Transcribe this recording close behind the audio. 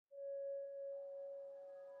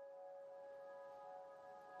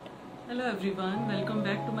Hello everyone, welcome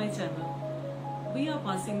back to my channel. We are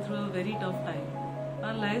passing through a very tough time.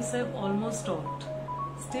 Our lives have almost stopped.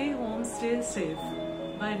 Stay home, stay safe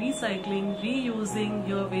by recycling, reusing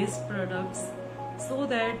your waste products so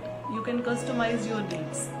that you can customize your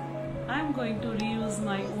needs. I am going to reuse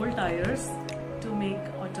my old tires to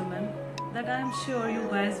make Ottoman that I am sure you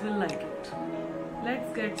guys will like it.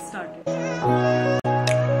 Let's get started.